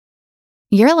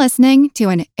You're listening to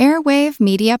an Airwave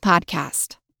Media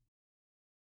Podcast.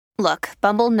 Look,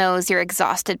 Bumble knows you're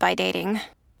exhausted by dating.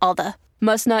 All the,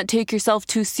 must not take yourself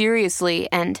too seriously,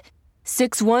 and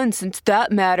 6'1" since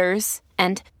that matters,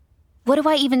 and what do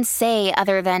I even say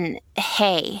other than,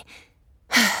 hey?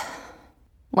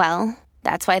 Well,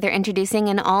 that's why they're introducing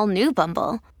an all-new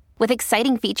Bumble, with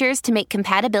exciting features to make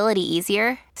compatibility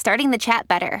easier, starting the chat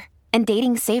better, and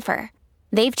dating safer.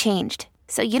 They've changed,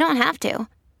 so you don't have to.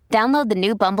 Download the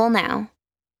new Bumble now.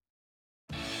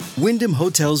 Wyndham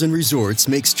Hotels and Resorts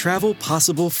makes travel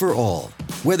possible for all.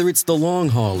 Whether it's the long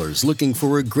haulers looking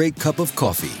for a great cup of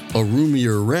coffee, a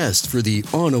roomier rest for the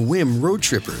on-a-whim road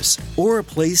trippers, or a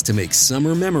place to make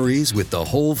summer memories with the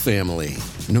whole family.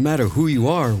 No matter who you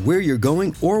are, where you're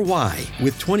going, or why,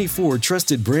 with 24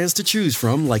 trusted brands to choose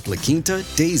from like La Quinta,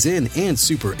 Days Inn, and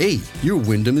Super 8, your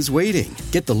Wyndham is waiting.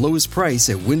 Get the lowest price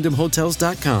at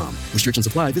WyndhamHotels.com. Restrictions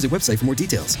apply. Visit website for more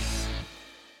details.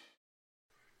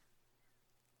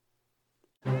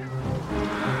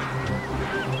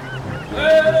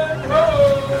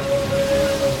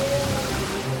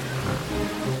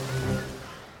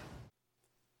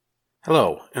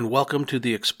 Hello, and welcome to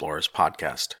the Explorers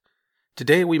Podcast.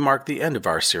 Today we mark the end of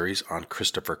our series on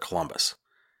Christopher Columbus.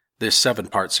 This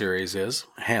 7-part series is,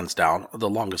 hands down, the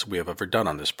longest we have ever done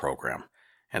on this program,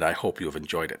 and I hope you have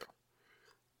enjoyed it.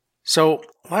 So,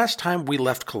 last time we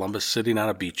left Columbus sitting on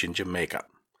a beach in Jamaica.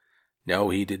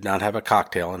 No, he did not have a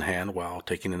cocktail in hand while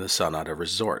taking in the sun at a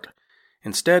resort.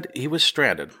 Instead, he was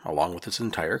stranded, along with his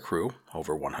entire crew,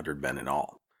 over 100 men in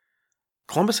all.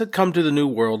 Columbus had come to the New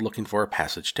World looking for a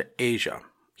passage to Asia.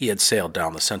 He had sailed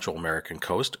down the Central American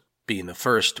coast, being the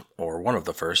first, or one of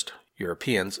the first,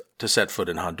 Europeans to set foot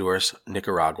in Honduras,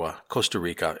 Nicaragua, Costa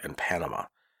Rica, and Panama.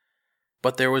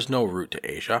 But there was no route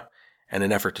to Asia, and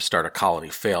an effort to start a colony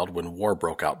failed when war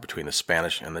broke out between the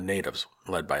Spanish and the natives,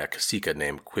 led by a cacique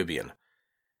named Quibian.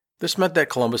 This meant that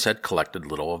Columbus had collected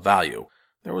little of value.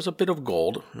 There was a bit of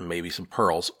gold, maybe some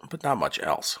pearls, but not much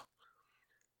else.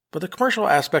 But the commercial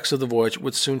aspects of the voyage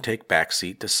would soon take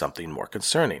backseat to something more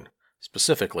concerning,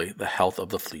 specifically the health of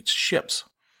the fleet's ships.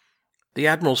 The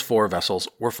admiral's 4 vessels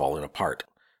were falling apart,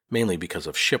 mainly because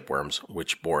of shipworms,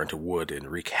 which bore into wood and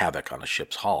wreak havoc on a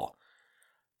ship's hull.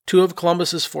 2 of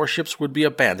Columbus's 4 ships would be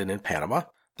abandoned in Panama,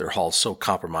 their hulls so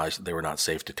compromised they were not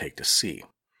safe to take to sea.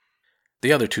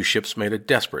 The other 2 ships made a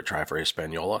desperate try for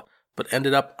Hispaniola, but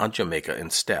ended up on Jamaica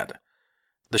instead.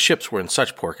 The ships were in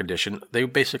such poor condition, they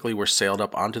basically were sailed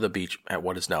up onto the beach at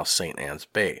what is now St. Anne's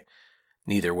Bay.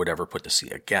 Neither would ever put to sea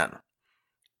again.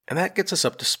 And that gets us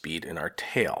up to speed in our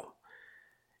tale.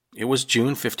 It was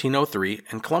June 1503,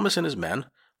 and Columbus and his men,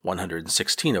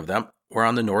 116 of them, were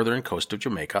on the northern coast of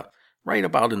Jamaica, right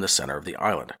about in the center of the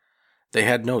island. They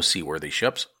had no seaworthy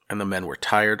ships, and the men were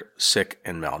tired, sick,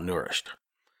 and malnourished.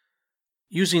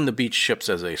 Using the beach ships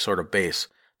as a sort of base,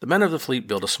 the men of the fleet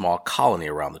built a small colony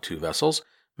around the 2 vessels,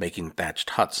 making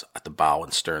thatched huts at the bow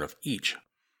and stern of each.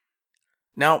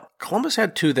 Now, Columbus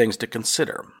had 2 things to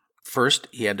consider. First,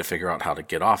 he had to figure out how to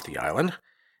get off the island,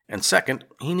 and second,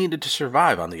 he needed to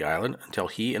survive on the island until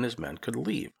he and his men could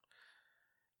leave.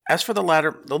 As for the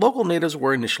latter, the local natives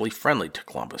were initially friendly to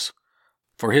Columbus.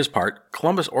 For his part,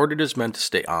 Columbus ordered his men to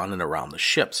stay on and around the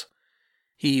ships.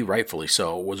 He, rightfully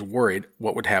so, was worried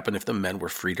what would happen if the men were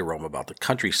free to roam about the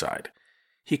countryside.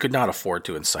 He could not afford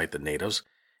to incite the natives,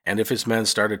 and if his men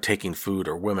started taking food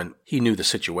or women, he knew the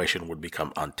situation would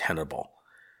become untenable.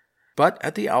 But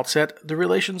at the outset, the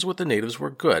relations with the natives were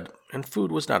good, and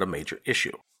food was not a major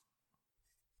issue.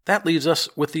 That leaves us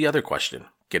with the other question,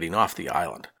 getting off the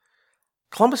island.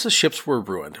 Columbus's ships were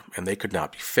ruined, and they could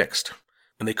not be fixed,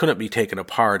 and they couldn't be taken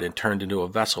apart and turned into a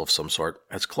vessel of some sort,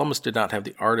 as Columbus did not have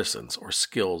the artisans or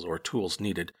skills or tools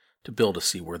needed to build a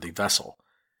seaworthy vessel.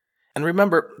 And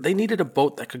remember, they needed a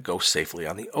boat that could go safely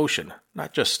on the ocean,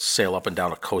 not just sail up and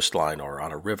down a coastline or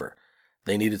on a river.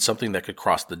 They needed something that could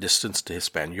cross the distance to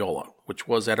Hispaniola, which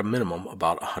was at a minimum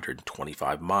about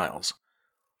 125 miles.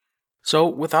 So,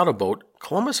 without a boat,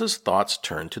 Columbus's thoughts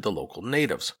turned to the local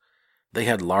natives. They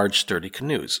had large, sturdy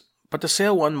canoes, but to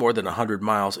sail one more than 100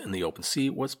 miles in the open sea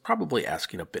was probably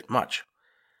asking a bit much.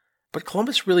 But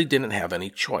Columbus really didn't have any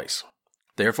choice.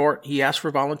 Therefore, he asked for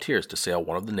volunteers to sail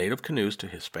one of the native canoes to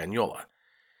Hispaniola.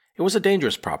 It was a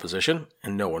dangerous proposition,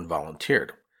 and no one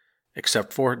volunteered,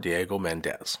 except for Diego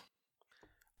Mendez.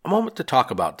 A moment to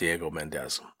talk about Diego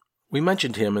Mendez. We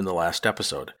mentioned him in the last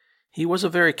episode. He was a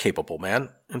very capable man,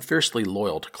 and fiercely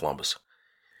loyal to Columbus.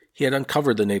 He had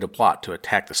uncovered the native plot to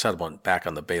attack the settlement back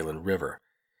on the Balen River,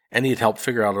 and he had helped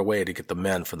figure out a way to get the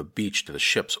men from the beach to the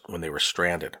ships when they were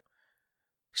stranded.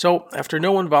 So, after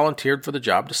no one volunteered for the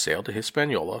job to sail to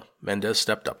Hispaniola, Mendez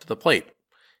stepped up to the plate.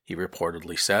 He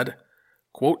reportedly said,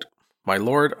 quote, "My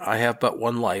lord, I have but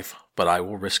one life, but I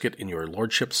will risk it in your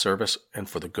lordship's service and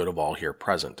for the good of all here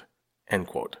present." End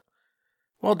quote.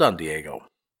 Well done, Diego.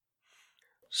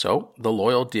 So, the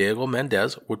loyal Diego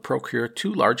Mendez would procure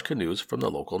 2 large canoes from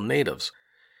the local natives.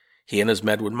 He and his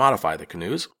men would modify the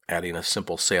canoes, adding a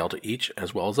simple sail to each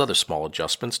as well as other small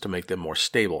adjustments to make them more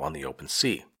stable on the open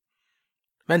sea.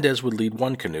 Mendez would lead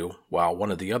one canoe, while one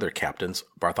of the other captains,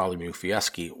 Bartholomew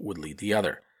Fieschi, would lead the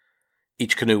other.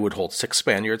 Each canoe would hold 6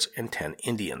 Spaniards and 10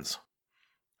 Indians.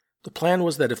 The plan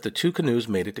was that if the 2 canoes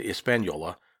made it to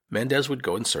Hispaniola, Mendez would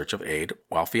go in search of aid,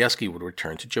 while Fieschi would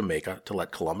return to Jamaica to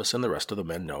let Columbus and the rest of the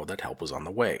men know that help was on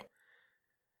the way.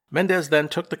 Mendez then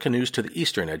took the canoes to the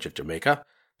eastern edge of Jamaica,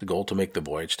 the goal to make the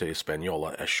voyage to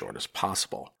Hispaniola as short as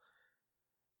possible.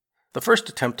 The first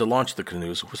attempt to launch the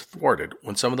canoes was thwarted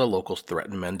when some of the locals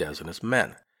threatened Mendez and his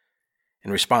men.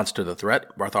 In response to the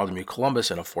threat, Bartholomew Columbus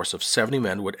and a force of 70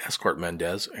 men would escort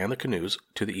Mendez and the canoes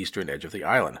to the eastern edge of the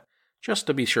island, just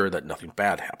to be sure that nothing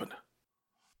bad happened.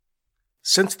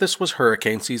 Since this was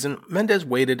hurricane season, Mendez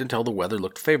waited until the weather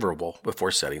looked favorable before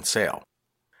setting sail.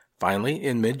 Finally,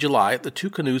 in mid-July, the 2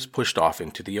 canoes pushed off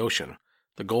into the ocean.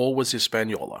 The goal was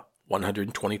Hispaniola,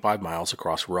 125 miles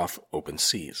across rough, open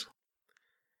seas.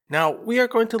 Now, we are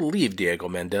going to leave Diego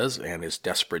Mendez and his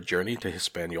desperate journey to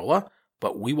Hispaniola,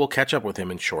 but we will catch up with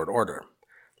him in short order.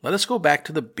 Let us go back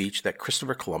to the beach that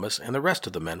Christopher Columbus and the rest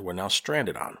of the men were now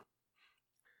stranded on.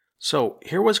 So,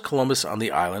 here was Columbus on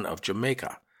the island of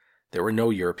Jamaica. There were no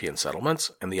European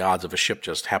settlements, and the odds of a ship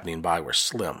just happening by were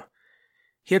slim.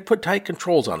 He had put tight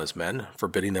controls on his men,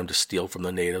 forbidding them to steal from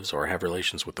the natives or have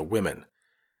relations with the women.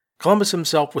 Columbus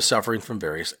himself was suffering from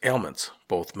various ailments,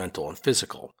 both mental and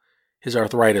physical. His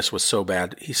arthritis was so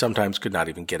bad he sometimes could not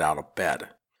even get out of bed.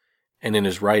 And in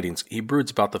his writings, he broods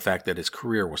about the fact that his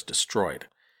career was destroyed.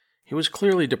 He was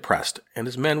clearly depressed, and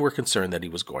his men were concerned that he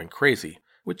was going crazy,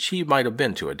 which he might have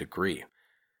been to a degree.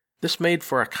 This made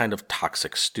for a kind of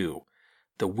toxic stew.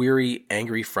 The weary,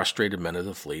 angry, frustrated men of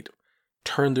the fleet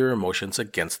turned their emotions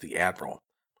against the admiral.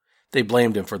 They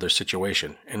blamed him for their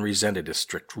situation and resented his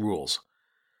strict rules.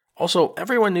 Also,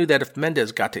 everyone knew that if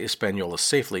Mendez got to Hispaniola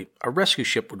safely, a rescue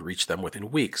ship would reach them within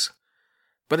weeks.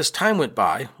 But as time went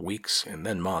by, weeks and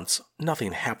then months,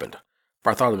 nothing happened.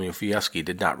 Bartholomew Fieschi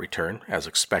did not return, as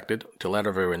expected, to let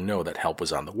everyone know that help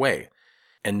was on the way,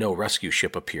 and no rescue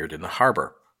ship appeared in the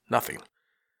harbor. Nothing.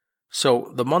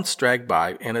 So the months dragged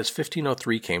by, and as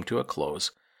 1503 came to a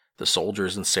close, the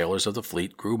soldiers and sailors of the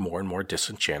fleet grew more and more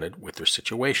disenchanted with their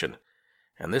situation,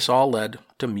 and this all led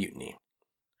to mutiny.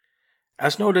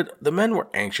 As noted, the men were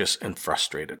anxious and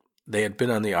frustrated. They had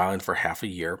been on the island for half a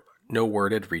year, no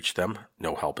word had reached them,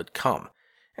 no help had come,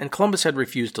 and Columbus had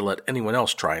refused to let anyone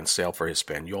else try and sail for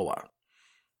Hispaniola.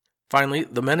 Finally,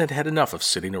 the men had had enough of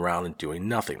sitting around and doing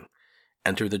nothing.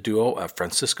 Enter the duo of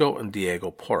Francisco and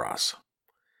Diego Porras.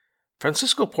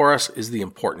 Francisco Porras is the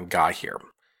important guy here.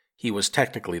 He was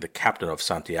technically the captain of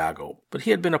Santiago, but he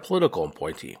had been a political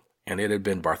appointee, and it had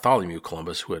been Bartholomew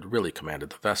Columbus who had really commanded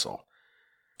the vessel.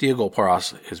 Diego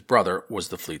Porras, his brother, was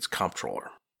the fleet's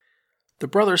comptroller. The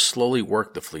brothers slowly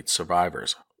worked the fleet's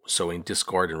survivors, sowing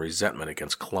discord and resentment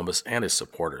against Columbus and his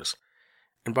supporters,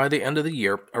 and by the end of the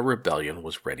year, a rebellion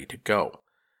was ready to go.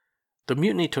 The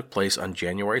mutiny took place on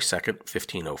January 2,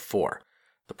 1504.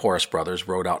 The Porras brothers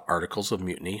wrote out articles of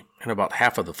mutiny, and about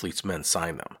half of the fleet's men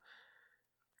signed them.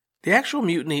 The actual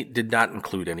mutiny did not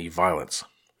include any violence.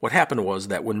 What happened was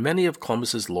that when many of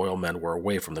Columbus's loyal men were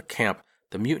away from the camp,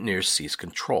 the mutineers seized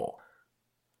control.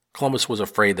 Columbus was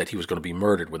afraid that he was going to be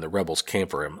murdered when the rebels came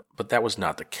for him, but that was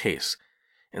not the case.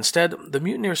 Instead, the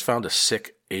mutineers found a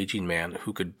sick, aging man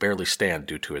who could barely stand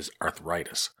due to his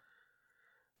arthritis.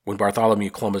 When Bartholomew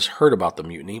Columbus heard about the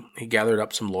mutiny, he gathered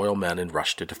up some loyal men and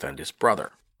rushed to defend his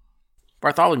brother.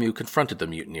 Bartholomew confronted the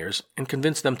mutineers and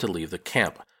convinced them to leave the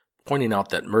camp, pointing out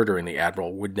that murdering the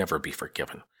admiral would never be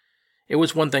forgiven. It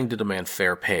was one thing to demand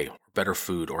fair pay, or better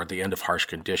food, or the end of harsh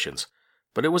conditions,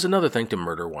 but it was another thing to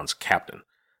murder one's captain.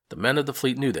 The men of the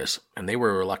fleet knew this, and they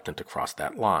were reluctant to cross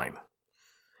that line.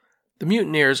 The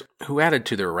mutineers, who added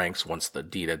to their ranks once the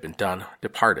deed had been done,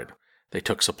 departed. They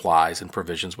took supplies and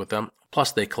provisions with them,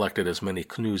 plus they collected as many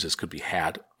canoes as could be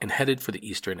had, and headed for the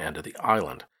eastern end of the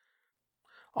island.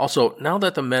 Also, now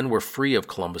that the men were free of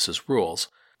Columbus's rules,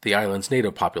 the island's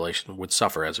native population would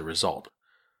suffer as a result.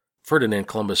 Ferdinand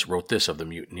Columbus wrote this of the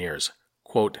mutineers,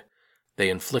 quote, "They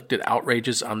inflicted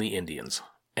outrages on the Indians,"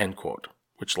 end quote,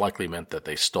 which likely meant that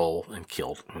they stole and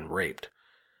killed and raped.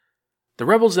 The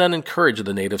rebels then encouraged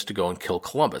the natives to go and kill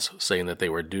Columbus, saying that they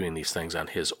were doing these things on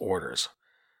his orders.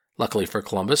 Luckily for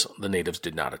Columbus, the natives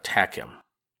did not attack him.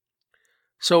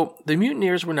 So the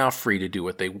mutineers were now free to do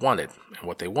what they wanted, and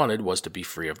what they wanted was to be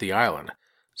free of the island.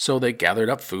 So they gathered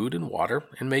up food and water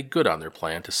and made good on their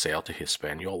plan to sail to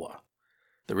Hispaniola.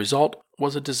 The result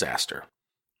was a disaster.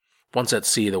 Once at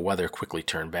sea, the weather quickly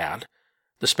turned bad.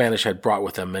 The Spanish had brought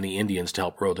with them many Indians to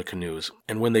help row the canoes,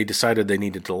 and when they decided they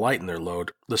needed to lighten their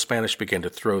load, the Spanish began to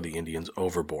throw the Indians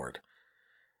overboard.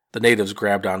 The natives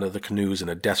grabbed onto the canoes in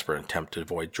a desperate attempt to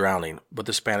avoid drowning, but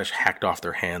the Spanish hacked off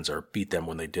their hands or beat them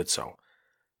when they did so.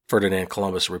 Ferdinand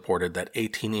Columbus reported that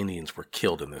 18 Indians were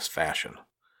killed in this fashion.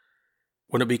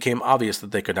 When it became obvious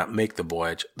that they could not make the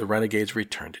voyage, the renegades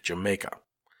returned to Jamaica.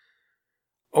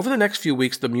 Over the next few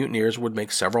weeks, the mutineers would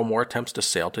make several more attempts to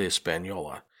sail to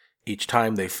Hispaniola. Each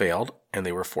time they failed, and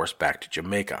they were forced back to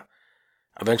Jamaica.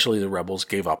 Eventually, the rebels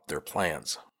gave up their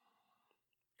plans.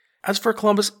 As for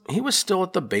Columbus, he was still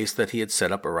at the base that he had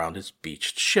set up around his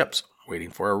beached ships,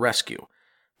 waiting for a rescue.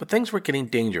 But things were getting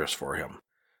dangerous for him.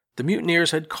 The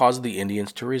mutineers had caused the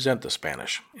Indians to resent the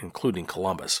Spanish, including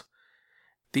Columbus.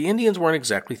 The Indians weren't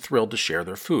exactly thrilled to share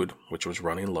their food, which was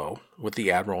running low, with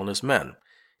the admiral and his men,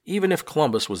 even if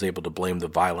Columbus was able to blame the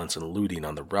violence and looting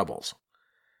on the rebels.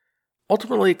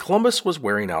 Ultimately, Columbus was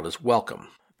wearing out his welcome.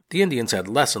 The Indians had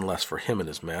less and less for him and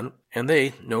his men, and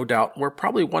they, no doubt, were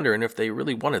probably wondering if they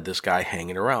really wanted this guy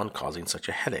hanging around causing such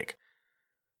a headache.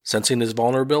 Sensing his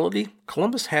vulnerability,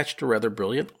 Columbus hatched a rather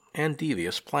brilliant and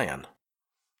devious plan.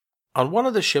 On one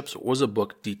of the ships was a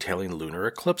book detailing lunar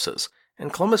eclipses,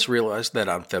 and Columbus realized that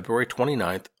on February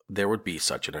 29th there would be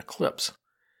such an eclipse.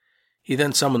 He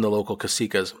then summoned the local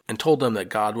caciques and told them that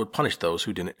God would punish those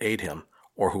who didn't aid him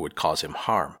or who would cause him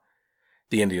harm.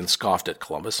 The Indians scoffed at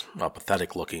Columbus, a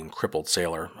pathetic-looking, crippled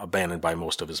sailor, abandoned by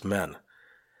most of his men.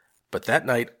 But that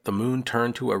night the moon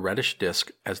turned to a reddish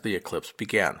disk as the eclipse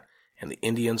began, and the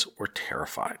Indians were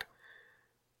terrified.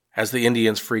 As the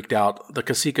Indians freaked out, the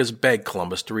caciques begged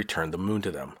Columbus to return the moon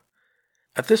to them.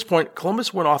 At this point,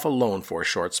 Columbus went off alone for a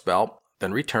short spell,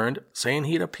 then returned, saying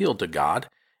he had appealed to God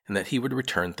and that he would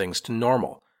return things to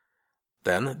normal.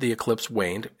 Then the eclipse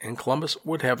waned, and Columbus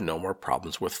would have no more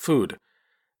problems with food.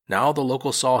 Now the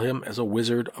locals saw him as a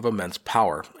wizard of immense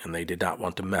power, and they did not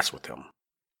want to mess with him.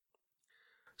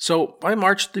 So, by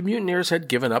March, the mutineers had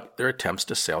given up their attempts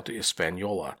to sail to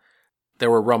Hispaniola.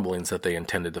 There were rumblings that they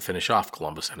intended to finish off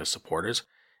Columbus and his supporters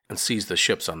and seize the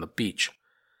ships on the beach.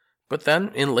 But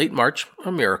then, in late March,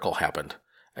 a miracle happened.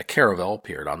 A caravel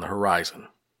appeared on the horizon.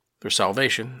 Their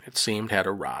salvation, it seemed, had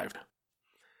arrived.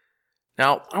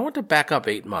 Now, I want to back up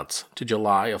 8 months, to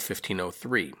July of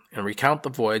 1503, and recount the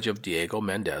voyage of Diego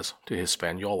Mendez to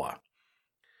Hispaniola.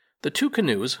 The 2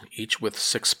 canoes, each with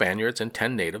 6 Spaniards and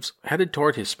 10 natives, headed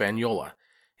toward Hispaniola.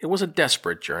 It was a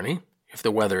desperate journey. If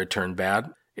the weather had turned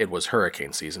bad, it was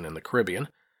hurricane season in the Caribbean,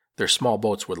 their small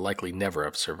boats would likely never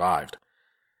have survived.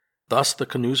 Thus the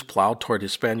canoes plowed toward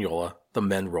Hispaniola, the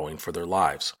men rowing for their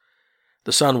lives.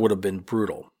 The sun would have been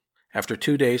brutal. After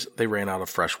 2 days, they ran out of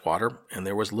fresh water, and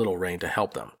there was little rain to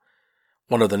help them.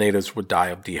 One of the natives would die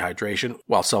of dehydration,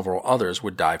 while several others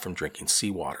would die from drinking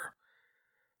seawater.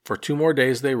 For 2 more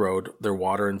days they rowed, their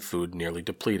water and food nearly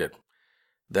depleted.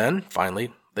 Then,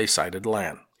 finally, they sighted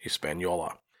land,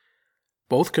 Hispaniola.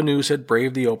 Both canoes had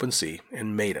braved the open sea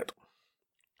and made it.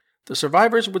 The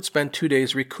survivors would spend 2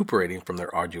 days recuperating from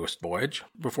their arduous voyage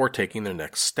before taking their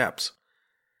next steps.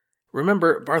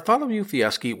 Remember, Bartholomew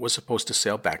Fieschi was supposed to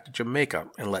sail back to Jamaica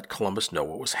and let Columbus know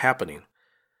what was happening.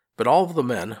 But all of the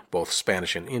men, both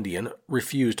Spanish and Indian,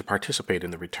 refused to participate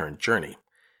in the return journey.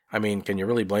 I mean, can you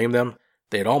really blame them?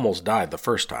 They had almost died the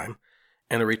first time,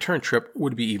 and a return trip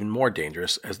would be even more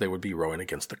dangerous as they would be rowing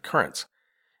against the currents.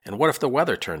 And what if the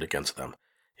weather turned against them?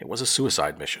 It was a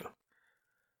suicide mission.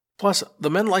 Plus, the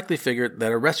men likely figured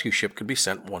that a rescue ship could be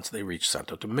sent once they reached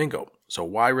Santo Domingo, so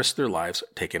why risk their lives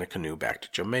taking a canoe back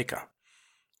to Jamaica?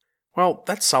 Well,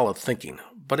 that's solid thinking,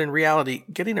 but in reality,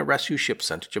 getting a rescue ship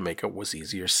sent to Jamaica was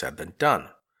easier said than done.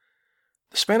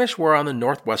 The Spanish were on the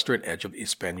northwestern edge of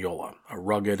Hispaniola, a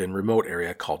rugged and remote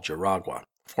area called Jaragua,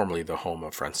 formerly the home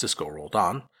of Francisco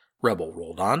Roldan, Rebel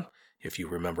Roldan, if you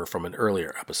remember from an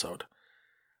earlier episode.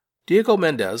 Diego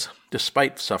Mendez,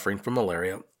 despite suffering from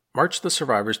malaria, marched the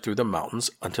survivors through the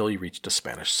mountains until he reached a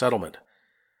Spanish settlement.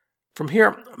 From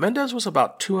here, Mendez was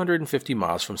about 250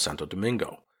 miles from Santo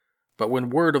Domingo, but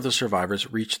when word of the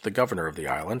survivors reached the governor of the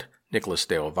island, Nicolas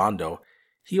de Ovando,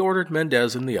 he ordered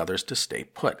Mendez and the others to stay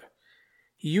put.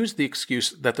 He used the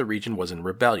excuse that the region was in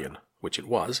rebellion, which it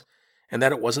was, and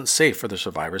that it wasn't safe for the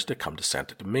survivors to come to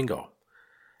Santo Domingo.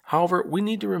 However, we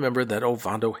need to remember that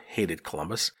Ovando hated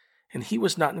Columbus, and he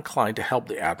was not inclined to help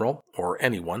the admiral or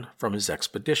anyone from his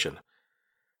expedition.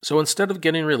 So instead of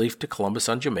getting relief to Columbus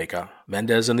on Jamaica,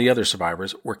 Mendez and the other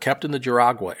survivors were kept in the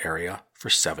Jaragua area for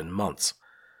 7 months.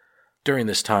 During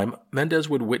this time, Mendez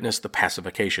would witness the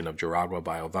pacification of Jaragua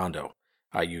by Ovando.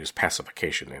 I use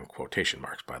pacification in quotation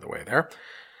marks, by the way, there.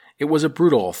 It was a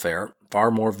brutal affair,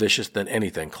 far more vicious than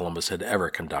anything Columbus had ever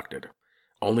conducted.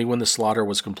 Only when the slaughter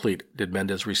was complete did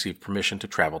Mendez receive permission to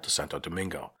travel to Santo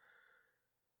Domingo.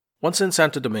 Once in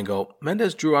Santo Domingo,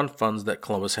 Mendez drew on funds that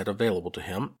Columbus had available to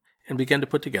him and began to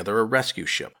put together a rescue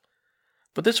ship.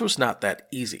 But this was not that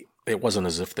easy. It wasn't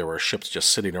as if there were ships just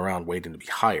sitting around waiting to be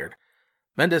hired.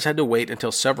 Mendez had to wait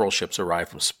until several ships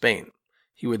arrived from Spain.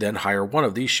 He would then hire one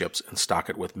of these ships and stock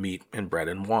it with meat and bread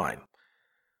and wine.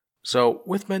 So,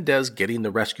 with Mendez getting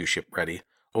the rescue ship ready,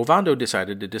 Ovando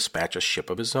decided to dispatch a ship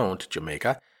of his own to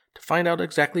Jamaica to find out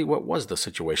exactly what was the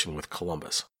situation with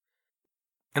Columbus.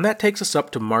 And that takes us up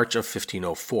to March of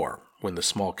 1504, when the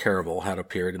small caravel had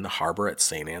appeared in the harbor at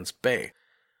St. Anne's Bay.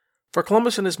 For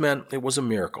Columbus and his men, it was a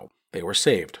miracle. They were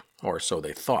saved, or so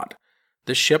they thought.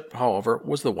 This ship, however,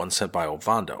 was the one sent by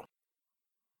Ovando.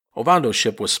 Ovando's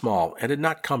ship was small and had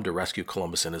not come to rescue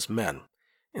Columbus and his men.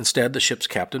 Instead, the ship's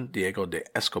captain, Diego de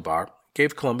Escobar,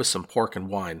 gave Columbus some pork and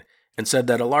wine and said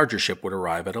that a larger ship would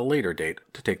arrive at a later date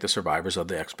to take the survivors of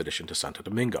the expedition to Santo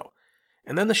Domingo.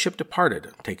 And then the ship departed,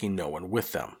 taking no one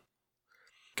with them.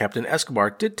 Captain Escobar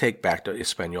did take back to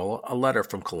Hispaniola a letter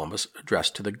from Columbus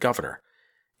addressed to the governor.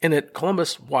 In it,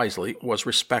 Columbus, wisely, was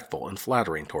respectful and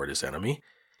flattering toward his enemy.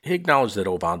 He acknowledged that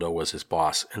Ovando was his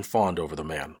boss and fawned over the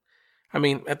man. I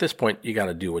mean, at this point, you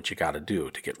gotta do what you gotta do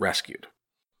to get rescued.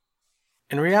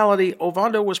 In reality,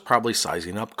 Ovando was probably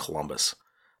sizing up Columbus.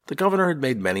 The governor had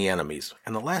made many enemies,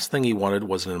 and the last thing he wanted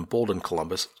was an emboldened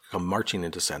Columbus to come marching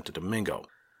into Santo Domingo.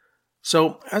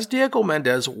 So, as Diego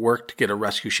Mendez worked to get a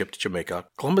rescue ship to Jamaica,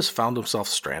 Columbus found himself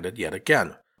stranded yet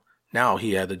again. Now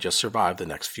he had to just survive the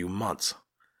next few months.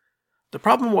 The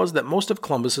problem was that most of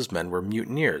Columbus's men were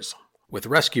mutineers. With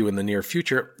rescue in the near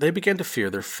future, they began to fear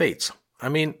their fates. I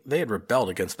mean, they had rebelled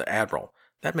against the admiral.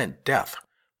 That meant death.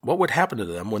 What would happen to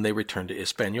them when they returned to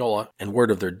Hispaniola and word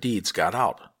of their deeds got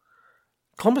out?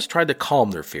 Columbus tried to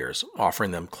calm their fears,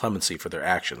 offering them clemency for their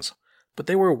actions, but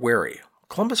they were wary.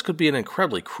 Columbus could be an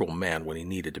incredibly cruel man when he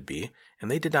needed to be, and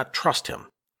they did not trust him.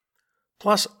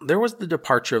 Plus, there was the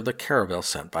departure of the caravel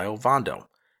sent by Ovando.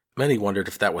 Many wondered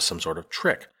if that was some sort of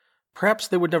trick. Perhaps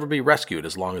they would never be rescued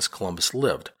as long as Columbus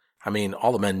lived. I mean,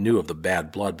 all the men knew of the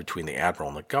bad blood between the admiral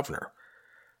and the governor.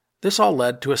 This all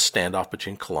led to a standoff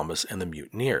between Columbus and the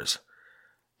mutineers.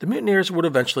 The mutineers would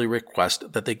eventually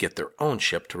request that they get their own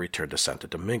ship to return to Santo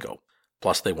Domingo.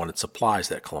 Plus, they wanted supplies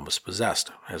that Columbus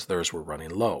possessed, as theirs were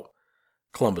running low.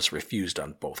 Columbus refused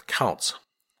on both counts.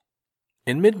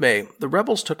 In mid-May, the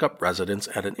rebels took up residence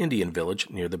at an Indian village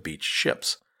near the beached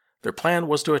ships. Their plan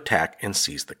was to attack and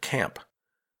seize the camp.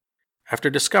 After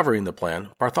discovering the plan,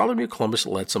 Bartholomew Columbus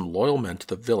led some loyal men to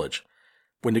the village.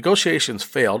 When negotiations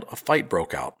failed, a fight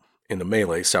broke out. In the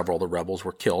melee, several of the rebels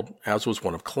were killed, as was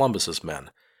one of Columbus's men.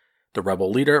 The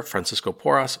rebel leader, Francisco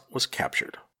Porras, was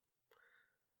captured.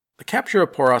 The capture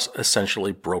of Porras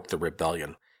essentially broke the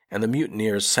rebellion, and the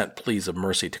mutineers sent pleas of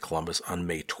mercy to Columbus on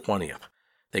May 20th.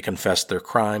 They confessed their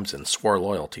crimes and swore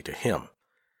loyalty to him.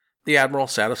 The admiral,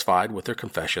 satisfied with their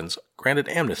confessions, granted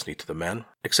amnesty to the men,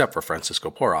 except for Francisco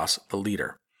Porras, the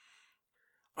leader.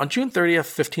 On June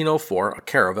 30th, 1504, a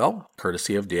caravel,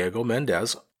 courtesy of Diego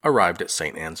Mendez, arrived at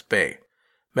St. Anne's Bay.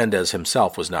 Mendez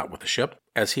himself was not with the ship,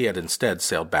 as he had instead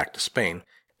sailed back to Spain,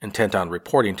 intent on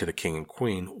reporting to the king and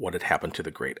queen what had happened to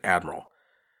the great admiral.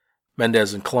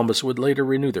 Mendez and Columbus would later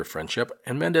renew their friendship,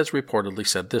 and Mendez reportedly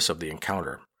said this of the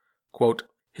encounter, quote,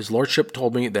 "His lordship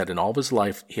told me that in all of his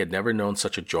life he had never known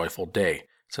such a joyful day,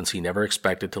 since he never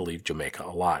expected to leave Jamaica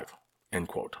alive." End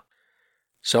quote.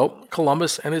 So,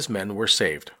 Columbus and his men were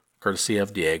saved, courtesy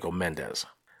of Diego Mendez.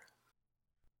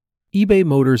 eBay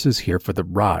Motors is here for the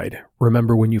ride.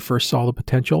 Remember when you first saw the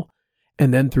potential?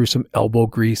 And then through some elbow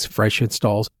grease, fresh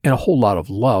installs, and a whole lot of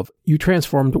love, you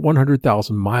transformed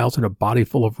 100,000 miles and a body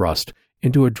full of rust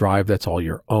into a drive that's all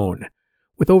your own.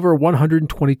 With over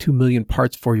 122 million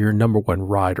parts for your number one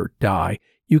ride or die,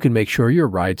 you can make sure your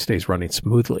ride stays running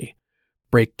smoothly.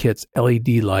 Brake kits,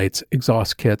 LED lights,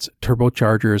 exhaust kits,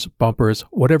 turbochargers, bumpers,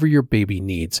 whatever your baby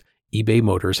needs, eBay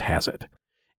Motors has it.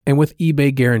 And with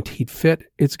eBay Guaranteed Fit,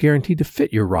 it's guaranteed to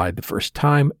fit your ride the first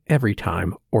time, every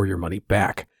time, or your money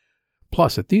back.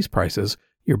 Plus, at these prices,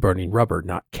 you're burning rubber,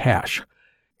 not cash.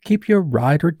 Keep your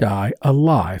ride or die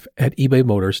alive at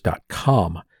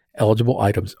ebaymotors.com. Eligible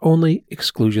items only,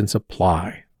 exclusions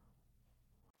apply.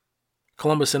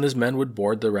 Columbus and his men would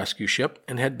board the rescue ship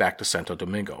and head back to Santo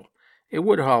Domingo. It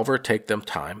would, however, take them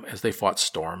time as they fought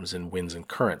storms and winds and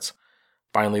currents.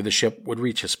 Finally, the ship would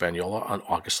reach Hispaniola on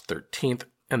August 13th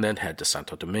and then head to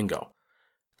Santo Domingo.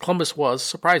 Columbus was,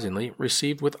 surprisingly,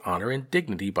 received with honor and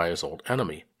dignity by his old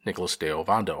enemy, Nicolas de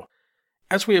Ovando.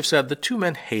 As we have said, the two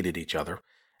men hated each other,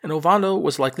 and Ovando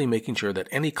was likely making sure that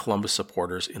any Columbus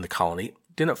supporters in the colony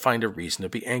didn't find a reason to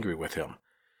be angry with him.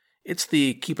 It's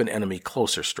the keep an enemy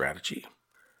closer strategy.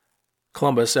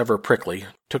 Columbus, ever prickly,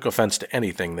 took offense to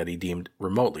anything that he deemed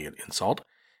remotely an insult,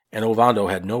 and Ovando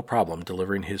had no problem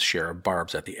delivering his share of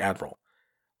barbs at the admiral.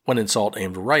 One insult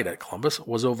aimed right at Columbus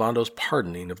was Ovando's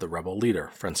pardoning of the rebel leader,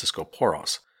 Francisco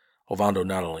Porras. Ovando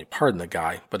not only pardoned the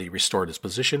guy, but he restored his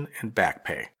position and back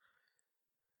pay.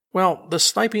 Well, the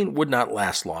sniping would not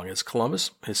last long as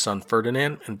Columbus, his son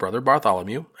Ferdinand, and brother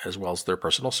Bartholomew, as well as their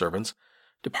personal servants,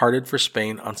 departed for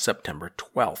Spain on September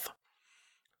 12th.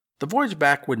 The voyage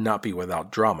back would not be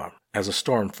without drama, as a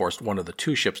storm forced one of the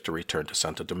two ships to return to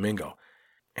Santo Domingo,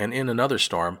 and in another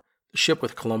storm, the ship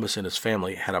with Columbus and his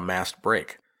family had a mast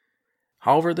break.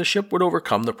 However, the ship would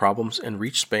overcome the problems and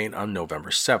reach Spain on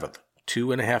November 7th,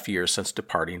 2.5 years since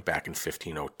departing back in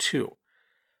 1502.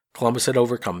 Columbus had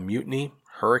overcome mutiny,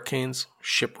 hurricanes,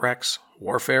 shipwrecks,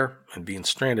 warfare, and being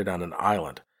stranded on an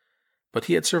island, but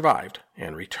he had survived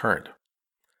and returned.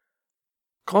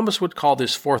 Columbus would call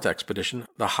this fourth expedition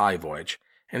the High Voyage,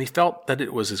 and he felt that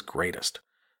it was his greatest,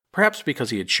 perhaps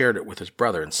because he had shared it with his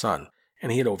brother and son,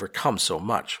 and he had overcome so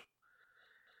much.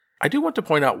 I do want to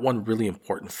point out one really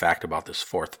important fact about this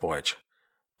fourth voyage.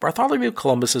 Bartholomew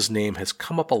Columbus's name has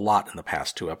come up a lot in the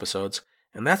past 2 episodes,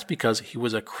 and that's because he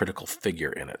was a critical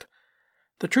figure in it.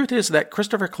 The truth is that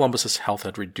Christopher Columbus's health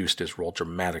had reduced his role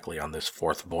dramatically on this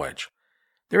fourth voyage.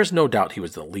 There is no doubt he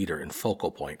was the leader and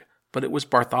focal point, but it was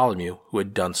Bartholomew who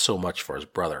had done so much for his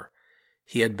brother.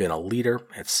 He had been a leader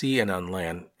at sea and on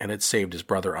land, and had saved his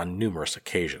brother on numerous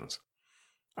occasions.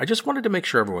 I just wanted to make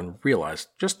sure everyone realized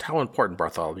just how important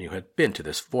Bartholomew had been to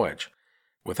this voyage.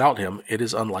 Without him, it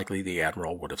is unlikely the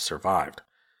admiral would have survived.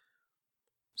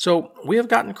 So, we have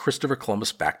gotten Christopher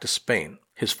Columbus back to Spain.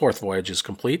 His fourth voyage is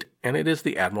complete, and it is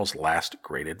the admiral's last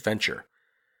great adventure.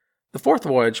 The fourth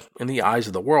voyage, in the eyes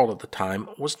of the world at the time,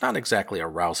 was not exactly a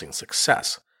rousing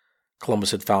success.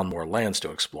 Columbus had found more lands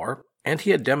to explore, and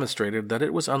he had demonstrated that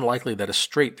it was unlikely that a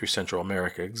strait through Central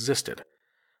America existed.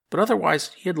 But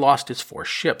otherwise, he had lost his 4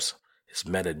 ships, his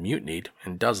men had mutinied,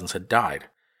 and dozens had died.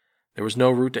 There was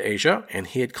no route to Asia, and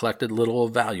he had collected little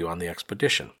of value on the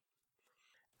expedition.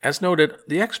 As noted,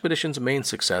 the expedition's main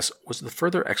success was the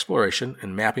further exploration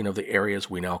and mapping of the areas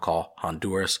we now call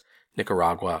Honduras,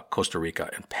 Nicaragua, Costa Rica,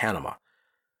 and Panama.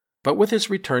 But with his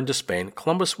return to Spain,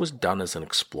 Columbus was done as an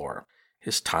explorer.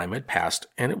 His time had passed,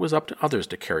 and it was up to others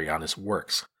to carry on his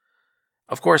works.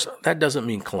 Of course, that doesn't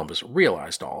mean Columbus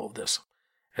realized all of this.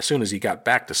 As soon as he got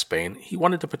back to Spain, he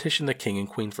wanted to petition the king and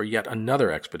queen for yet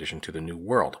another expedition to the New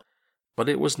World. But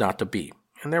it was not to be,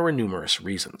 and there were numerous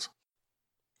reasons.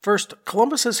 First,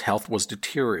 Columbus's health was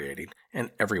deteriorating,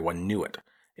 and everyone knew it.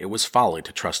 It was folly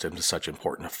to trust him to such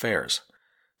important affairs.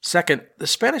 Second, the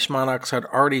Spanish monarchs had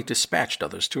already dispatched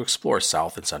others to explore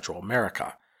South and Central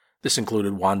America. This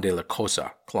included Juan de la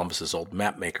Cosa, Columbus's old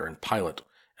mapmaker and pilot,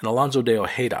 and Alonso de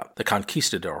Ojeda, the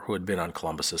conquistador who had been on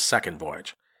Columbus's second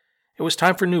voyage. It was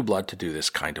time for new blood to do this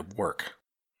kind of work.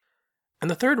 And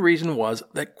the third reason was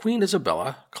that Queen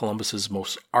Isabella, Columbus's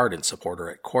most ardent supporter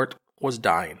at court, was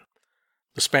dying.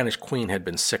 The Spanish queen had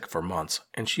been sick for months,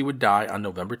 and she would die on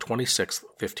November 26,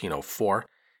 1504,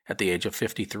 at the age of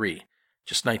 53,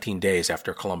 just 19 days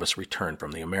after Columbus returned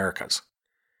from the Americas.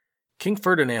 King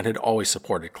Ferdinand had always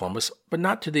supported Columbus, but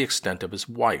not to the extent of his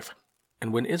wife,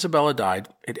 and when Isabella died,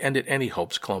 it ended any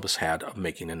hopes Columbus had of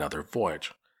making another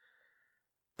voyage.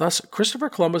 Thus, Christopher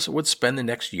Columbus would spend the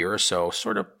next year or so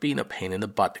sort of being a pain in the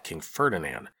butt to King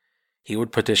Ferdinand. He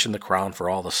would petition the crown for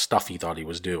all the stuff he thought he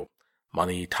was due.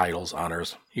 Money, titles,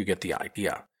 honors, you get the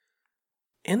idea.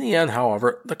 In the end,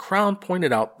 however, the crown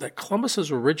pointed out that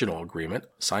Columbus's original agreement,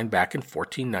 signed back in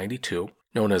 1492,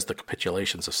 known as the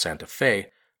Capitulations of Santa Fe,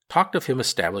 talked of him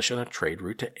establishing a trade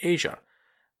route to Asia.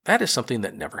 That is something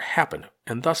that never happened,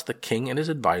 and thus the king and his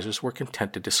advisors were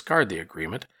content to discard the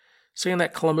agreement, saying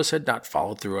that Columbus had not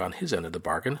followed through on his end of the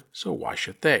bargain, so why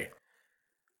should they?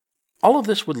 All of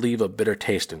this would leave a bitter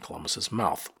taste in Columbus's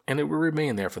mouth, and it would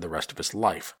remain there for the rest of his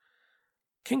life.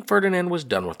 King Ferdinand was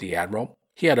done with the admiral.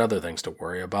 He had other things to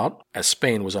worry about, as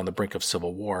Spain was on the brink of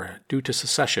civil war due to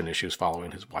secession issues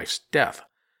following his wife's death.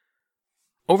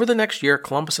 Over the next year,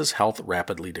 Columbus's health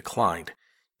rapidly declined.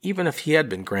 Even if he had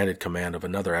been granted command of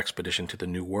another expedition to the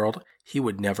New World, he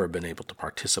would never have been able to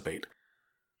participate.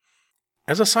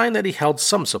 As a sign that he held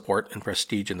some support and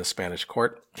prestige in the Spanish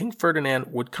court, King Ferdinand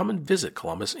would come and visit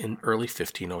Columbus in early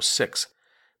 1506,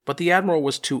 But the admiral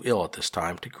was too ill at this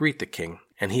time to greet the king,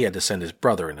 and he had to send his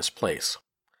brother in his place.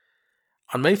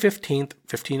 On May 15,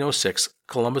 1506,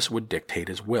 Columbus would dictate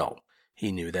his will.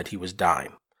 He knew that he was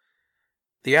dying.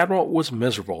 The admiral was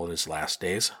miserable in his last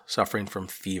days, suffering from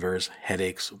fevers,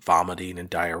 headaches, vomiting, and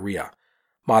diarrhea.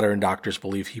 Modern doctors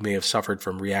believe he may have suffered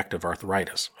from reactive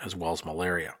arthritis, as well as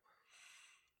malaria.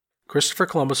 Christopher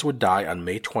Columbus would die on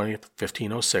May 20,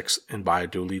 1506, in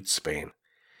Valladolid, Spain.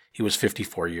 He was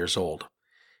 54 years old.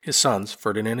 His sons,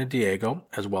 Ferdinand and Diego,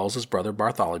 as well as his brother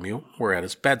Bartholomew, were at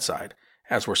his bedside,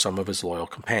 as were some of his loyal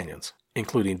companions,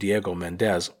 including Diego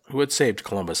Mendez, who had saved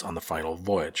Columbus on the final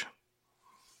voyage.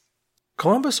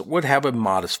 Columbus would have a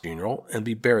modest funeral and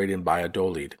be buried in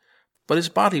Valladolid, but his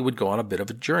body would go on a bit of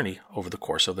a journey over the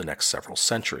course of the next several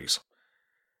centuries.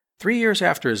 3 years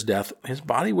after his death, his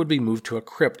body would be moved to a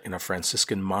crypt in a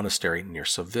Franciscan monastery near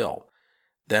Seville.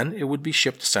 Then it would be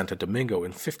shipped to Santo Domingo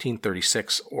in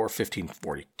 1536 or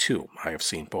 1542. I have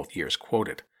seen both years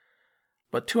quoted.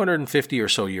 But 250 or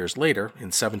so years later,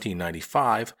 in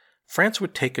 1795, France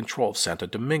would take control of Santo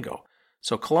Domingo,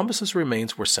 so Columbus's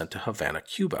remains were sent to Havana,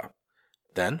 Cuba.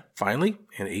 Then, finally,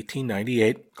 in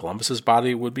 1898, Columbus's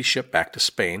body would be shipped back to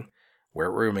Spain, where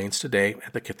it remains today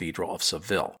at the Cathedral of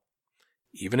Seville.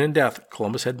 Even in death,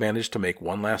 Columbus had managed to make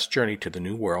one last journey to the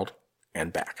New World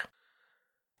and back.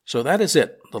 So that is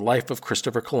it, the life of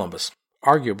Christopher Columbus,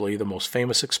 arguably the most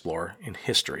famous explorer in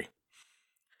history.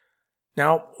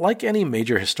 Now, like any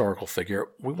major historical figure,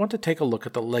 we want to take a look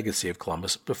at the legacy of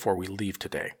Columbus before we leave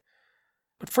today.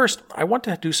 But first, I want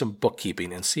to do some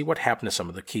bookkeeping and see what happened to some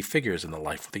of the key figures in the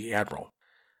life of the admiral.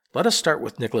 Let us start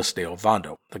with Nicolas de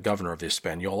Ovando, the governor of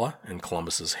Hispaniola and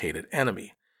Columbus's hated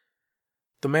enemy.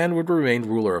 The man would remain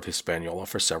ruler of Hispaniola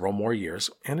for several more years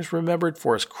and is remembered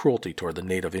for his cruelty toward the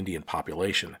native Indian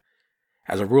population.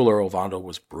 As a ruler, Ovando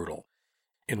was brutal.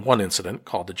 In one incident,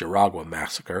 called the Jaragua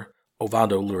Massacre,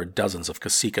 Ovando lured dozens of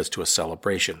caciques to a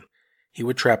celebration. He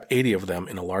would trap 80 of them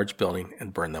in a large building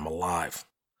and burn them alive.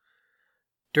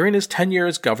 During his tenure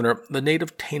as governor, the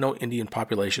native Taino Indian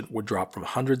population would drop from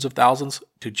hundreds of thousands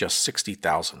to just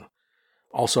 60,000.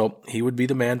 Also, he would be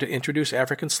the man to introduce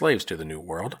African slaves to the New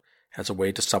World as a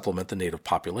way to supplement the native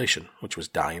population, which was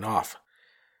dying off.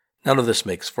 None of this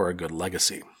makes for a good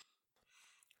legacy.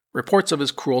 Reports of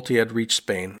his cruelty had reached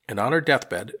Spain, and on her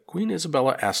deathbed, Queen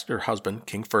Isabella asked her husband,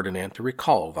 King Ferdinand, to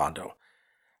recall Ovando.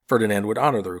 Ferdinand would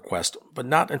honor the request, but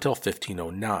not until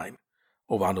 1509.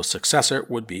 Ovando's successor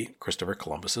would be Christopher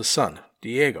Columbus's son,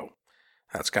 Diego.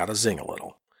 That's got to zing a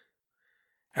little.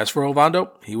 As for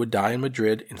Ovando, he would die in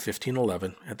Madrid in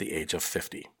 1511 at the age of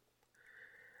 50.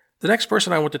 The next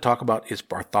person I want to talk about is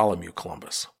Bartholomew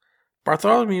Columbus.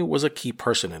 Bartholomew was a key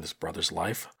person in his brother's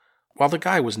life. While the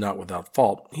guy was not without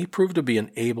fault, he proved to be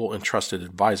an able and trusted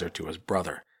advisor to his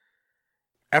brother.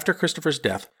 After Christopher's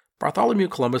death, Bartholomew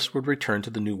Columbus would return to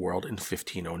the New World in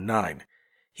 1509.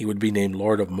 He would be named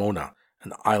Lord of Mona,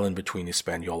 an island between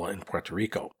Hispaniola and Puerto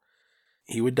Rico.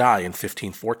 He would die in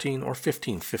 1514 or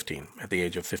 1515 at the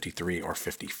age of 53 or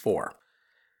 54.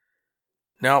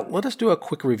 Now, let us do a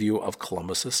quick review of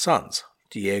Columbus's sons,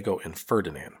 Diego and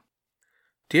Ferdinand.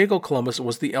 Diego Columbus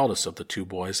was the eldest of the two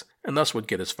boys, and thus would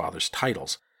get his father's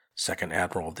titles, second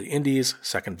Admiral of the Indies,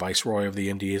 second Viceroy of the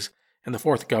Indies, and the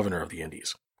fourth Governor of the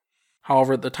Indies.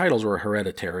 However, the titles were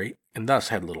hereditary, and thus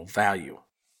had little value.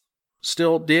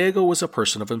 Still, Diego was a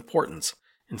person of importance.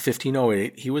 In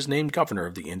 1508, he was named Governor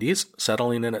of the Indies,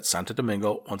 settling in at Santo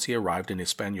Domingo once he arrived in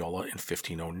Hispaniola in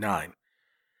 1509.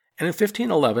 And in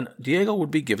 1511, Diego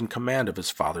would be given command of his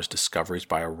father's discoveries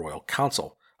by a royal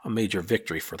council, a major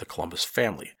victory for the Columbus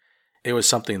family. It was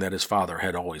something that his father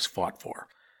had always fought for.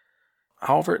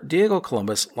 However, Diego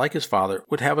Columbus, like his father,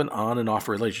 would have an on and off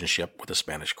relationship with the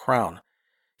Spanish crown.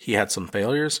 He had some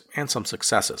failures and some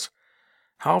successes.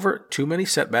 However, too many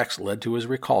setbacks led to his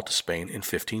recall to Spain in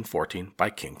 1514 by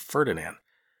King Ferdinand.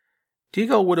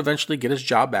 Diego would eventually get his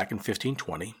job back in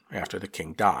 1520 after the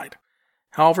king died.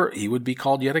 However, he would be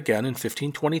called yet again in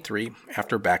 1523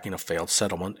 after backing a failed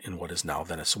settlement in what is now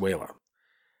Venezuela.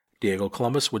 Diego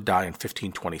Columbus would die in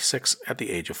 1526 at the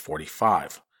age of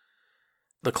 45.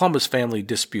 The Columbus family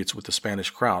disputes with the Spanish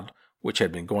crown, which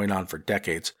had been going on for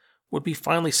decades, would be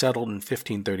finally settled in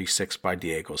 1536 by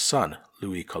Diego's son,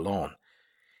 Louis Colon.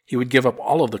 He would give up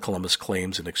all of the Columbus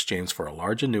claims in exchange for a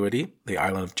large annuity, the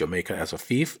island of Jamaica as a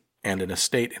fief, and an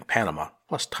estate in Panama,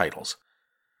 plus titles.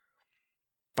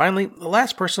 Finally, the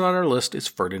last person on our list is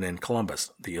Ferdinand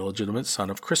Columbus, the illegitimate son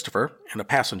of Christopher and a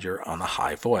passenger on the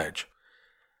High Voyage.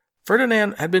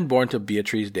 Ferdinand had been born to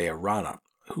Beatriz de Arana,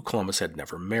 who Columbus had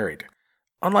never married.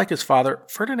 Unlike his father,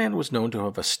 Ferdinand was known to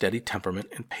have a steady temperament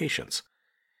and patience.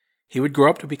 He would grow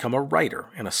up to become a writer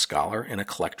and a scholar and a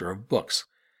collector of books.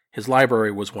 His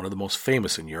library was one of the most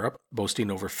famous in Europe,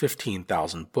 boasting over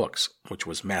 15,000 books, which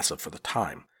was massive for the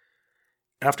time.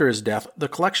 After his death, the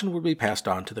collection would be passed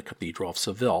on to the Cathedral of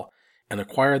Seville and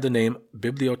acquired the name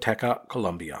Bibliotheca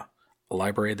Columbia, a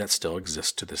library that still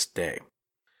exists to this day.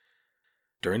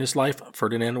 During his life,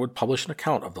 Ferdinand would publish an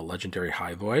account of the legendary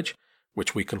High Voyage,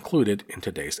 which we concluded in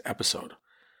today's episode.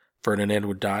 Ferdinand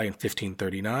would die in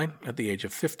 1539 at the age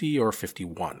of 50 or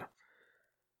 51.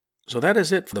 So that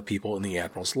is it for the people in the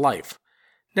Admiral's life.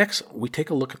 Next, we take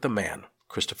a look at the man,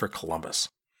 Christopher Columbus.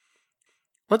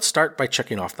 Let's start by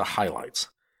checking off the highlights.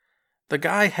 The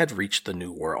guy had reached the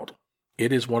New World.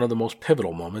 It is one of the most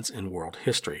pivotal moments in world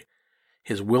history.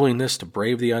 His willingness to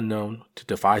brave the unknown, to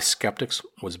defy skeptics,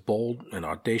 was bold and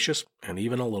audacious and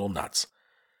even a little nuts.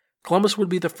 Columbus would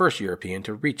be the first European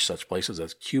to reach such places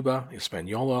as Cuba,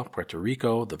 Hispaniola, Puerto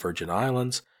Rico, the Virgin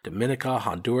Islands, Dominica,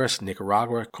 Honduras,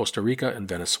 Nicaragua, Costa Rica, and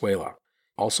Venezuela.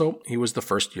 Also, he was the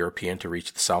first European to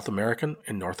reach the South American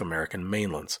and North American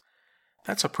mainlands.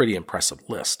 That's a pretty impressive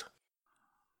list.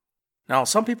 Now,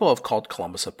 some people have called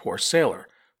Columbus a poor sailor,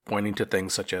 pointing to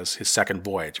things such as his second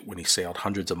voyage when he sailed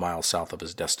hundreds of miles south of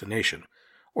his destination,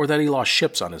 or that he lost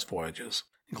ships on his voyages,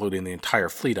 including the entire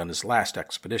fleet on his last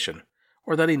expedition,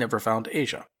 or that he never found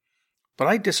Asia. But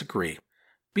I disagree.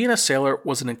 Being a sailor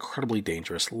was an incredibly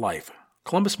dangerous life.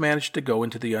 Columbus managed to go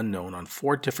into the unknown on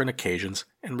 4 different occasions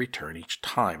and return each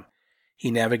time.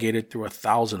 He navigated through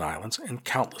 1,000 islands and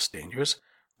countless dangers,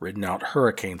 ridden out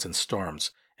hurricanes and storms,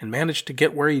 and managed to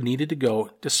get where he needed to go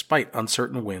despite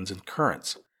uncertain winds and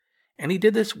currents. And he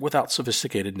did this without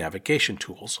sophisticated navigation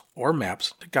tools or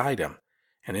maps to guide him,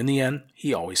 and in the end,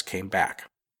 he always came back.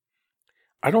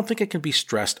 I don't think it can be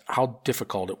stressed how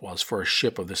difficult it was for a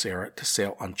ship of this era to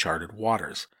sail uncharted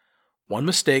waters. One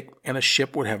mistake, and a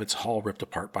ship would have its hull ripped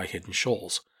apart by hidden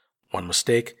shoals. One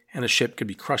mistake, and a ship could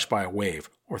be crushed by a wave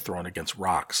or thrown against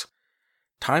rocks.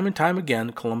 Time and time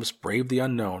again, Columbus braved the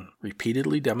unknown,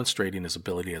 repeatedly demonstrating his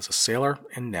ability as a sailor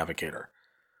and navigator.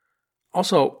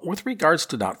 Also, with regards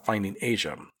to not finding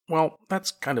Asia, well,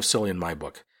 that's kind of silly in my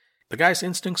book. The guy's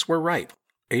instincts were right.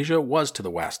 Asia was to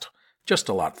the west, just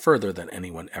a lot further than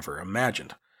anyone ever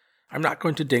imagined. I'm not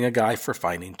going to ding a guy for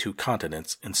finding 2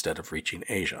 continents instead of reaching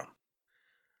Asia.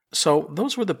 So,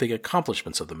 those were the big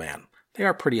accomplishments of the man. They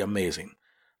are pretty amazing.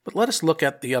 But let us look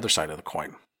at the other side of the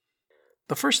coin.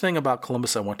 The first thing about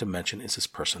Columbus I want to mention is his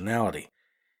personality.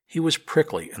 He was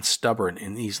prickly and stubborn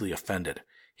and easily offended.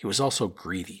 He was also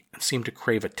greedy and seemed to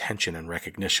crave attention and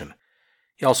recognition.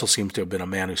 He also seems to have been a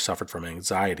man who suffered from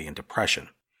anxiety and depression.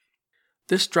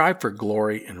 This drive for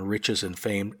glory and riches and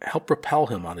fame helped propel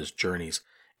him on his journeys,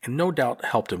 and no doubt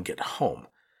helped him get home.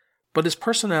 But his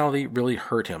personality really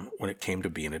hurt him when it came to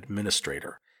being an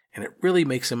administrator, and it really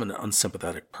makes him an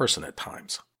unsympathetic person at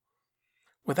times.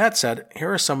 With that said,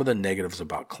 here are some of the negatives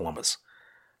about Columbus.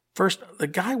 First, the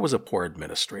guy was a poor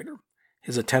administrator.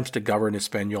 His attempts to govern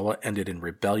Hispaniola ended in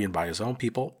rebellion by his own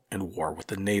people and war with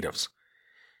the natives.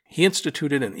 He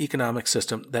instituted an economic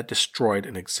system that destroyed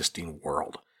an existing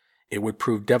world. It would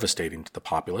prove devastating to the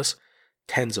populace.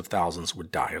 Tens of thousands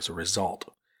would die as a result.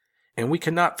 And we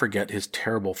cannot forget his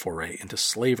terrible foray into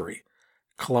slavery.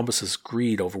 Columbus's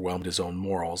greed overwhelmed his own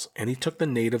morals, and he took the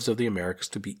natives of the Americas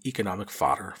to be economic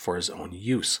fodder for his own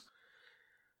use.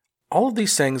 All of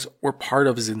these things were part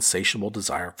of his insatiable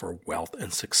desire for wealth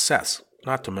and success,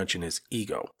 not to mention his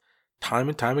ego. Time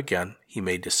and time again, he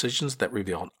made decisions that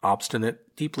reveal an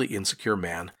obstinate, deeply insecure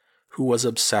man who was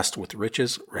obsessed with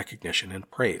riches, recognition, and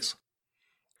praise.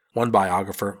 One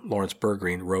biographer, Lawrence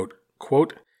Bergreen, wrote,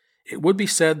 quote, "It would be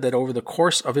said that over the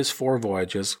course of his 4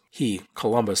 voyages, he,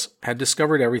 Columbus, had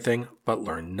discovered everything but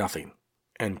learned nothing."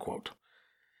 End quote.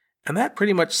 And that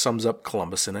pretty much sums up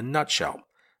Columbus in a nutshell.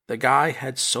 The guy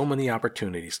had so many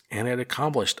opportunities and had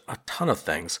accomplished a ton of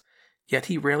things, yet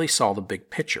he rarely saw the big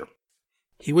picture.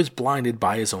 He was blinded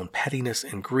by his own pettiness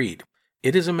and greed.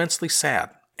 It is immensely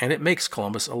sad, and it makes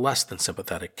Columbus a less than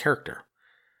sympathetic character.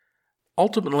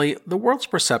 Ultimately, the world's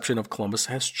perception of Columbus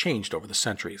has changed over the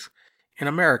centuries. In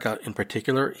America, in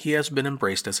particular, he has been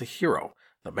embraced as a hero,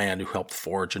 the man who helped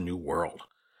forge a new world.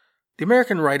 The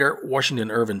American writer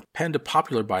Washington Irving penned a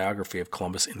popular biography of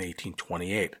Columbus in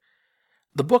 1828.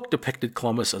 The book depicted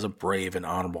Columbus as a brave and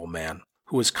honorable man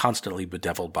who was constantly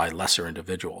bedeviled by lesser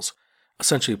individuals,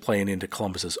 essentially playing into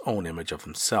Columbus's own image of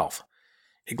himself.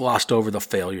 It glossed over the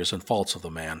failures and faults of the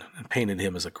man and painted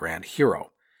him as a grand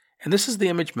hero. And this is the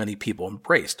image many people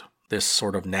embraced, this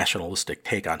sort of nationalistic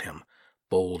take on him,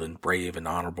 bold and brave and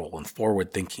honorable and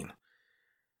forward-thinking.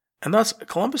 And thus,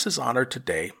 Columbus is honored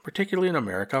today, particularly in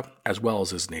America, as well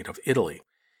as his native Italy.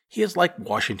 He is like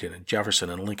Washington and Jefferson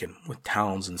and Lincoln, with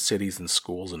towns and cities and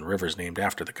schools and rivers named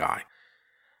after the guy.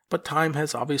 But time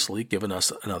has obviously given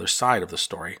us another side of the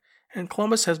story, and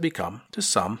Columbus has become, to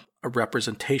some, a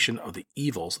representation of the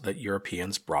evils that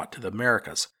Europeans brought to the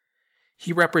Americas.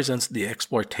 He represents the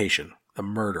exploitation, the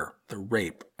murder, the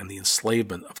rape, and the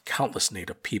enslavement of countless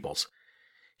native peoples.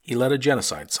 He led a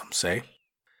genocide, some say.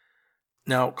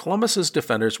 Now, Columbus's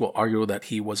defenders will argue that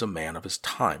he was a man of his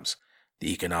times.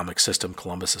 The economic system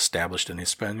Columbus established in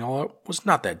Hispaniola was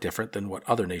not that different than what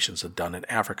other nations had done in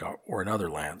Africa or in other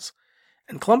lands.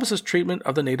 And Columbus's treatment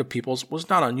of the native peoples was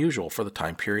not unusual for the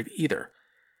time period either.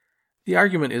 The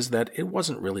argument is that it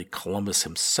wasn't really Columbus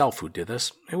himself who did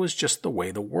this, it was just the way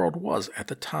the world was at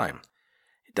the time.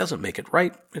 It doesn't make it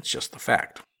right, it's just the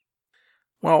fact.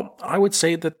 Well, I would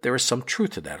say that there is some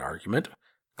truth to that argument.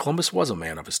 Columbus was a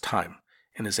man of his time,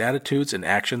 and his attitudes and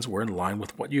actions were in line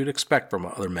with what you'd expect from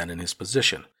other men in his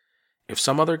position. If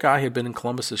some other guy had been in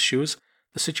Columbus's shoes,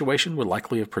 the situation would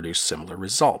likely have produced similar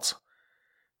results.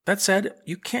 That said,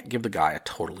 you can't give the guy a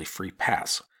totally free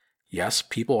pass. Yes,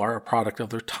 people are a product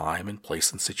of their time and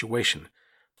place and situation,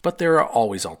 but there are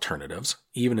always alternatives.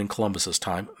 Even in Columbus's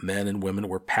time, men and women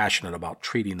were passionate about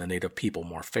treating the native people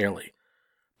more fairly.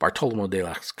 Bartolomé de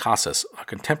las Casas, a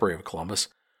contemporary of Columbus,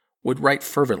 would write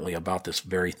fervently about this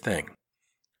very thing.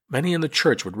 Many in the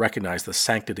church would recognize the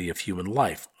sanctity of human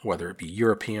life, whether it be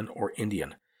European or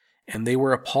Indian, and they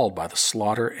were appalled by the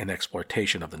slaughter and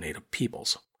exploitation of the native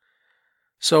peoples.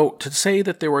 So, to say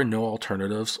that there were no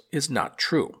alternatives is not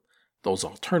true. Those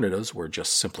alternatives were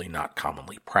just simply not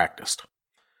commonly practiced.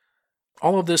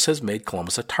 All of this has made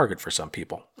Columbus a target for some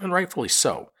people, and rightfully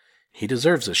so. He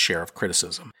deserves his share of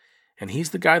criticism, and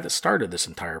he's the guy that started this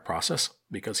entire process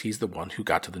because he's the one who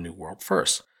got to the New World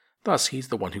first. Thus, he's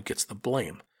the one who gets the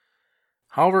blame.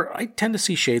 However, I tend to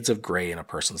see shades of gray in a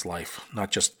person's life,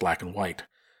 not just black and white.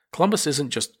 Columbus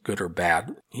isn't just good or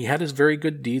bad. He had his very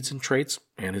good deeds and traits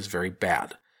and his very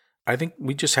bad. I think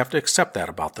we just have to accept that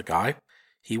about the guy.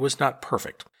 He was not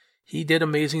perfect. He did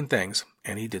amazing things,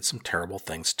 and he did some terrible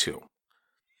things too.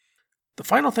 The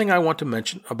final thing I want to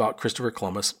mention about Christopher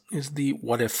Columbus is the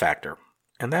what-if factor,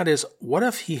 and that is, what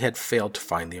if he had failed to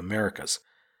find the Americas?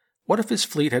 What if his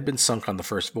fleet had been sunk on the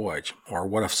first voyage, or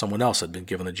what if someone else had been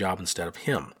given the job instead of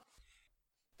him?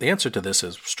 The answer to this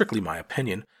is strictly my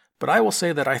opinion, but I will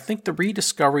say that I think the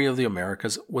rediscovery of the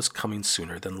Americas was coming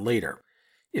sooner than later.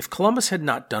 If Columbus had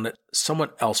not done it, someone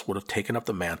else would have taken up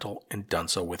the mantle and done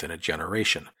so within a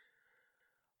generation.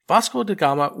 Vasco da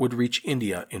Gama would reach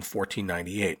India in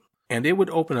 1498, and it would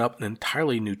open up an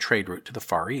entirely new trade route to the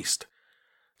Far East.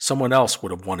 Someone else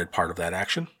would have wanted part of that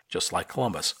action, just like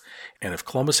Columbus, and if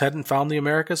Columbus hadn't found the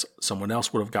Americas, someone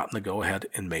else would have gotten the go-ahead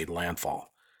and made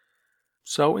landfall.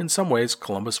 So, in some ways,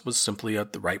 Columbus was simply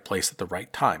at the right place at the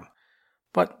right time.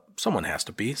 But someone has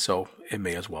to be, so it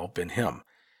may as well have been him.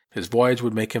 His voyage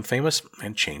would make him famous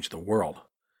and change the world.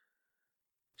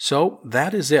 So,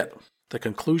 that is it, the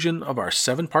conclusion of our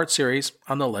 7-part series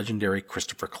on the legendary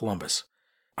Christopher Columbus.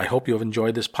 I hope you have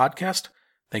enjoyed this podcast.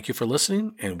 Thank you for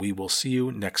listening, and we will see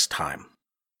you next time.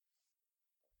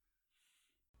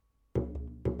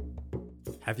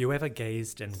 Have you ever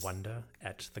gazed in wonder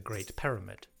at the Great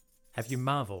Pyramid? Have you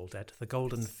marveled at the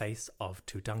golden face of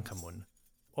Tutankhamun,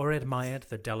 or admired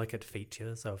the delicate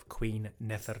features of Queen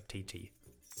Nefertiti?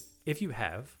 If you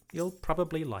have, you'll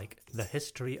probably like the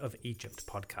History of Egypt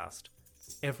podcast.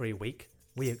 Every week,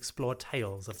 we explore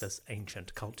tales of this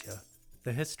ancient culture.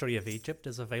 The History of Egypt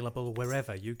is available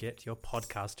wherever you get your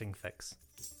podcasting fix.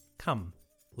 Come,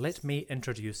 let me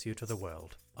introduce you to the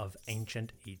world of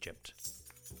ancient Egypt.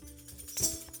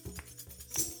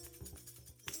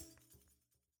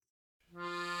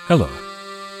 Hello,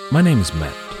 my name is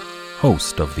Matt,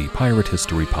 host of the Pirate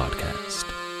History Podcast.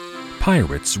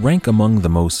 Pirates rank among the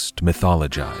most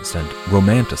mythologized and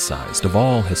romanticized of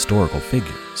all historical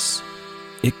figures.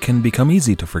 It can become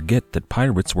easy to forget that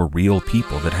pirates were real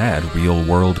people that had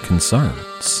real-world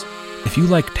concerns. If you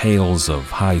like tales of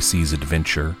high seas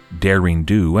adventure, daring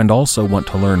do, and also want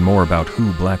to learn more about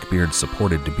who Blackbeard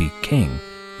supported to be king,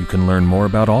 you can learn more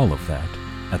about all of that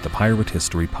at the Pirate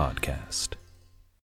History Podcast.